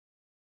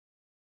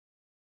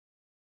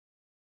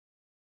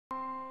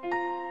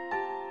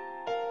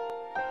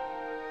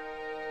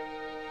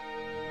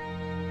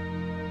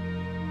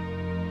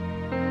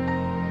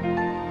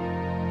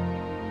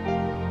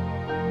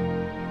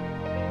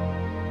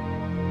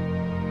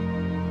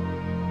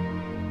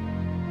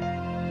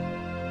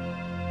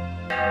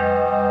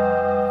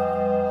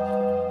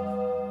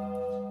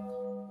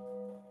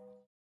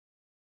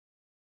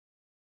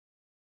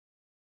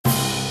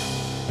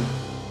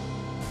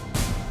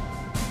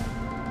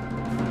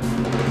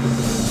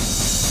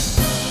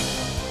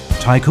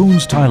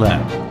Tycoons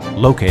Thailand,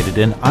 located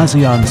in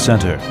ASEAN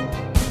Center.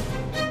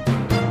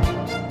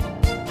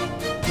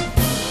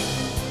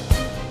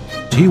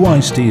 TY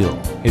Steel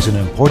is an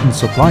important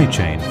supply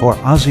chain for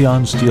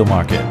ASEAN steel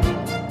market.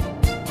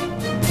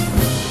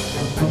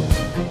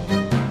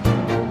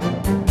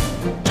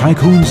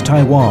 Tycoons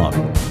Taiwan,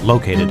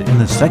 located in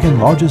the second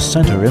largest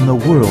center in the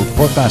world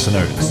for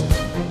fasteners.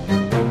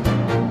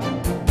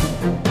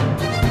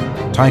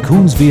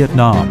 Tycoons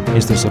Vietnam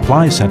is the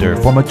supply center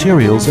for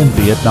materials in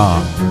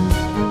Vietnam.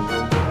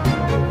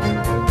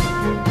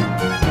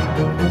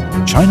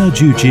 China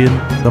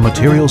Jujin, the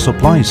material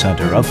supply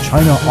center of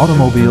China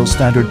automobile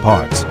standard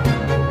parts.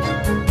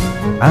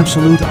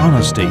 Absolute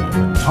honesty,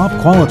 top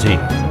quality,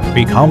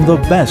 become the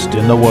best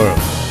in the world.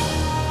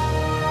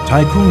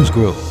 Tycoons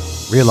Group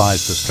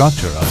realized the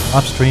structure of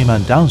upstream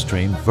and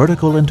downstream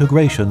vertical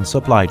integration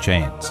supply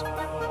chains.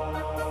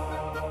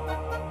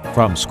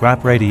 From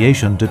scrap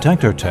radiation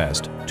detector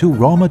test to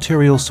raw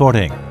material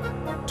sorting,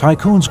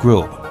 Tycoons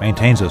Group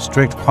maintains a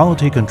strict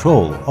quality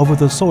control over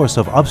the source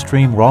of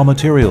upstream raw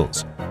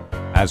materials,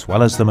 as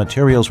well as the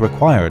materials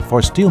required for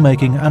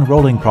steelmaking and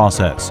rolling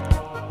process,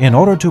 in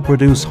order to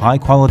produce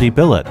high-quality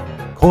billet,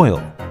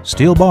 coil,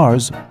 steel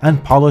bars,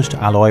 and polished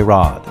alloy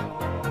rod.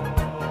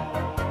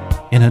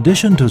 In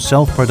addition to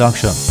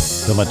self-production,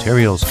 the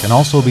materials can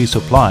also be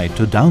supplied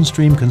to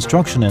downstream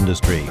construction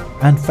industry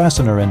and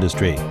fastener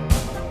industry.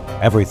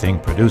 Everything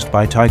produced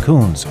by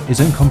Tycoons is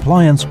in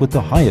compliance with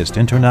the highest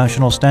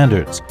international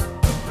standards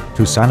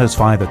to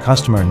satisfy the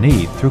customer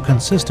need through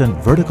consistent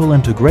vertical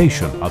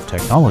integration of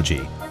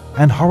technology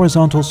and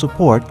horizontal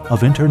support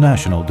of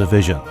international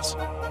divisions.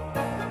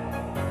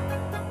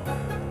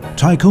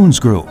 Tycoons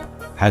Group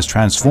has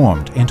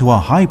transformed into a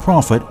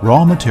high-profit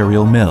raw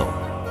material mill.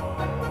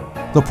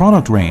 The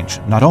product range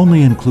not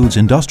only includes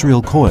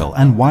industrial coil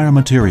and wire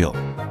material,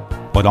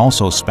 but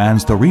also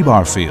spans the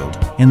rebar field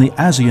in the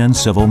ASEAN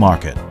civil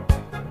market.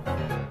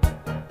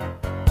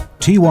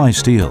 TY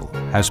Steel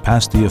has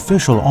passed the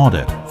official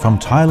audit from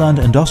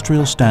Thailand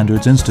Industrial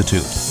Standards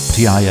Institute,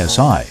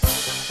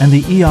 TISI, and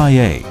the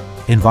EIA,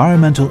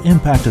 Environmental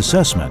Impact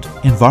Assessment,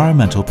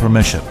 Environmental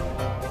Permission,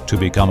 to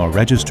become a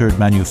registered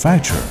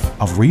manufacturer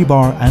of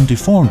rebar and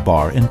deformed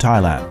bar in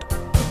Thailand.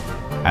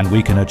 And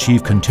we can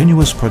achieve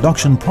continuous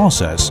production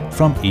process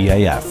from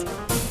EAF.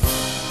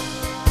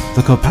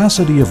 The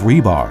capacity of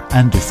rebar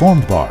and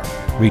deformed bar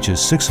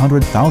reaches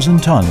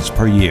 600,000 tons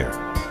per year.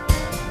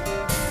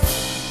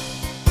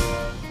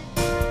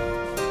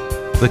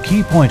 The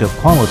key point of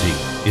quality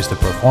is the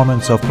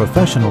performance of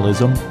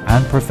professionalism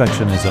and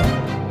perfectionism.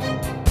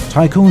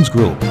 Tycoons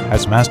Group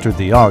has mastered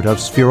the art of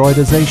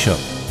spheroidization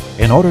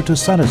in order to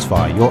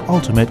satisfy your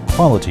ultimate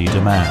quality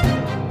demand.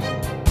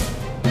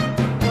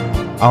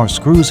 Our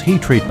screws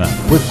heat treatment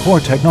with core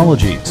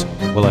technologies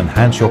will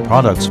enhance your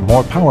product's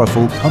more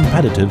powerful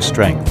competitive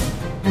strength.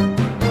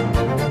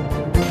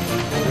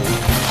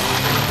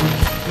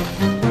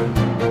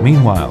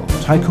 Meanwhile,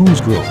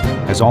 Tycoons Group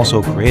has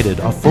also created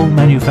a full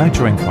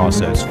manufacturing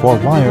process for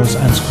wires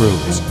and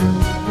screws.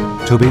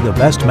 To be the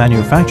best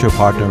manufacturer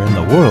partner in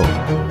the world,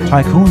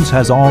 Tycoons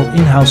has all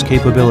in-house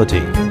capability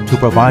to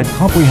provide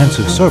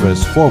comprehensive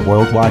service for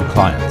worldwide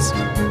clients.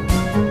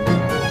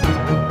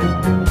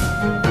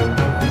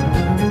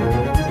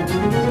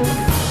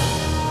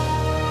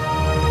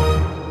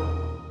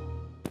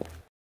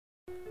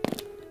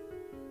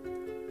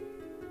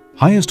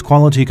 Highest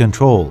quality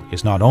control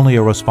is not only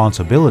a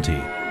responsibility,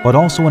 but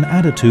also an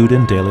attitude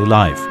in daily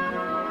life.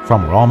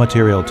 From raw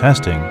material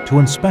testing to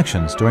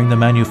inspections during the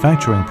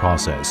manufacturing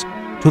process,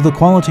 to the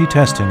quality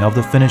testing of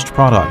the finished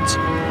products,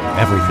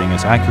 everything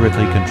is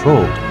accurately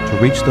controlled to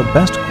reach the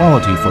best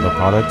quality for the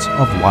products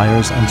of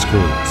wires and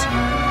screws.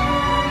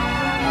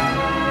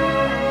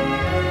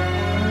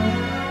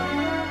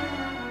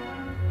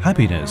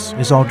 Happiness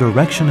is our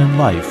direction in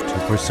life to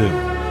pursue.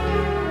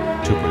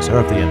 To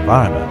preserve the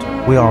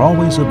environment, we are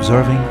always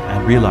observing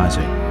and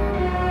realizing.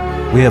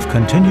 We have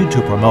continued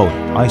to promote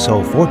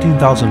ISO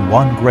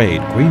 14001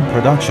 grade green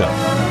production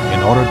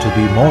in order to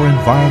be more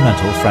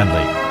environmental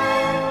friendly.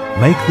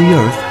 Make the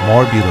earth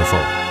more beautiful.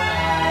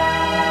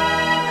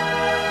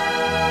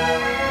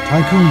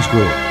 Tycoons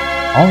Group,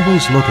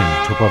 always looking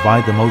to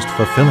provide the most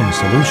fulfilling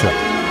solution,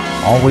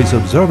 always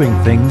observing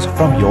things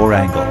from your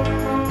angle.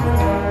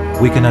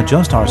 We can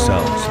adjust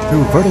ourselves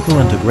through vertical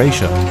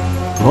integration,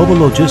 global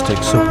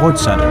logistics support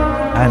center,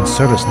 and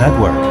service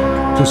network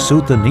to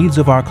suit the needs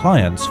of our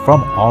clients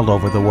from all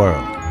over the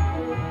world.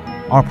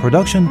 Our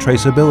production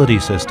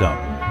traceability system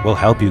will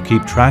help you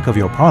keep track of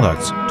your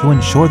products to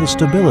ensure the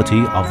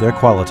stability of their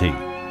quality.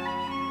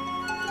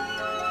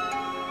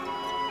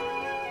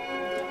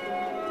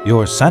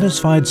 Your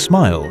satisfied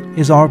smile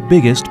is our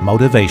biggest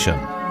motivation.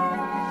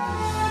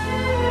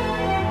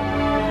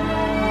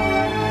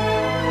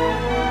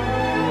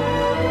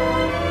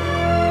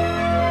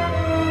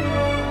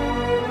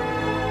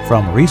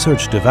 From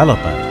research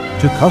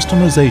development to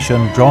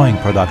customization drawing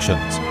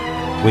productions,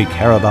 we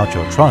care about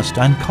your trust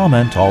and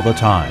comment all the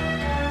time.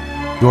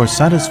 Your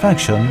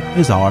satisfaction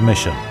is our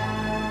mission.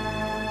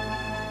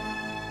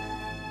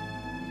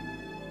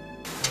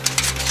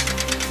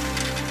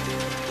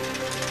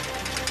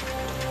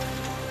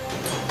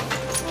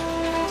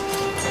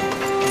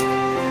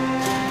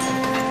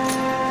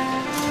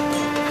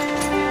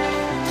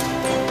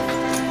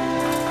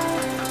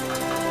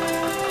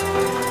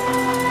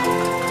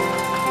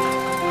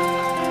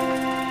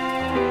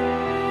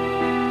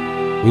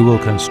 We will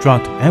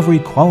construct every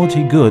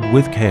quality good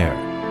with care.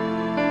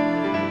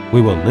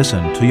 We will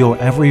listen to your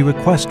every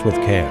request with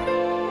care.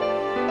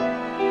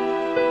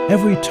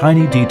 Every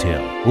tiny detail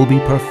will be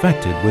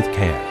perfected with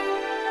care.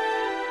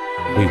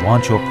 We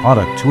want your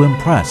product to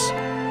impress.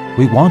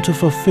 We want to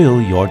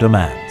fulfill your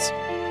demands.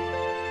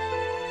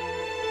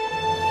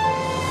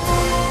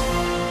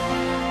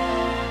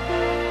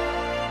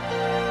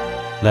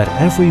 Let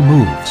every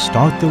move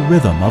start the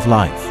rhythm of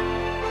life.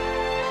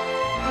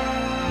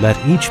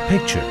 Let each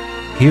picture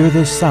hear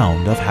the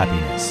sound of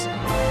happiness.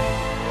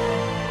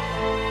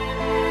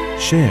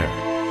 Share,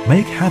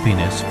 make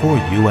happiness for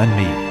you and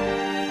me.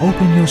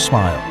 Open your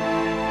smile.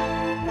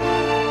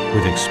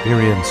 With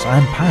experience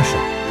and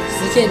passion,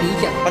 实现理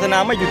想 พัฒนา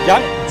ไม่หยุดยั้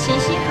ง ชี้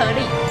ชี้合力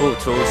ผู้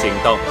ชู行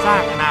动สร้า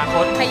งอนาค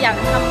ต ขยัน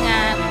ทำง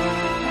าน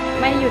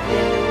ไม่หยุดเรี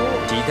ยนรู้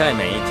期待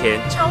每一天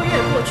超越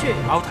过去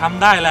เราท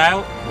ำได้แล้ว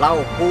เรา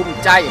ภูมิ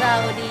ใจ เรา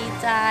ดี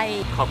ใจ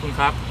ขอบคุณ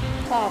ครับ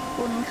ขอบ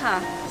คุณค่ะ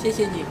谢谢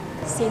你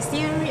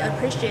Sincerely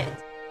appreciate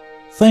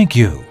thank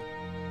you.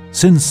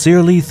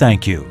 Sincerely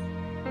thank you.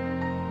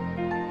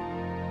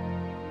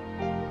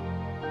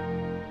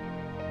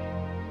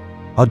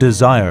 A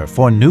desire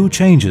for new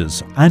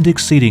changes and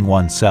exceeding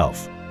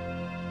oneself.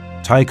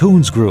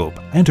 Tycoons Group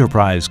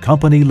Enterprise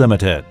Company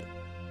Limited.